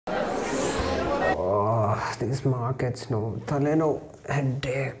These markets, no. Taleno,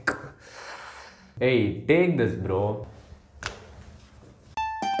 headache. Hey, take this, bro.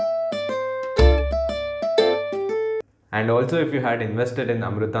 And also, if you had invested in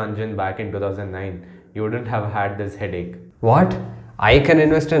Amrutanjan back in 2009, you wouldn't have had this headache. What? I can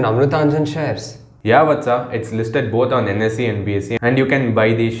invest in Amrutanjan shares? Yeah, Vatsa, it's listed both on NSE and BSE and you can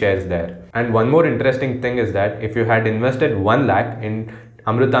buy these shares there. And one more interesting thing is that if you had invested 1 lakh in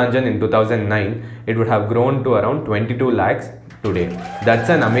Amrutanjan in 2009, it would have grown to around 22 lakhs today. That's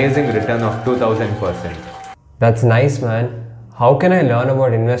an amazing return of 2000%. That's nice, man. How can I learn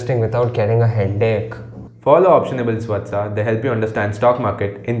about investing without getting a headache? Follow optionables, Vatsa. They help you understand stock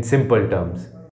market in simple terms.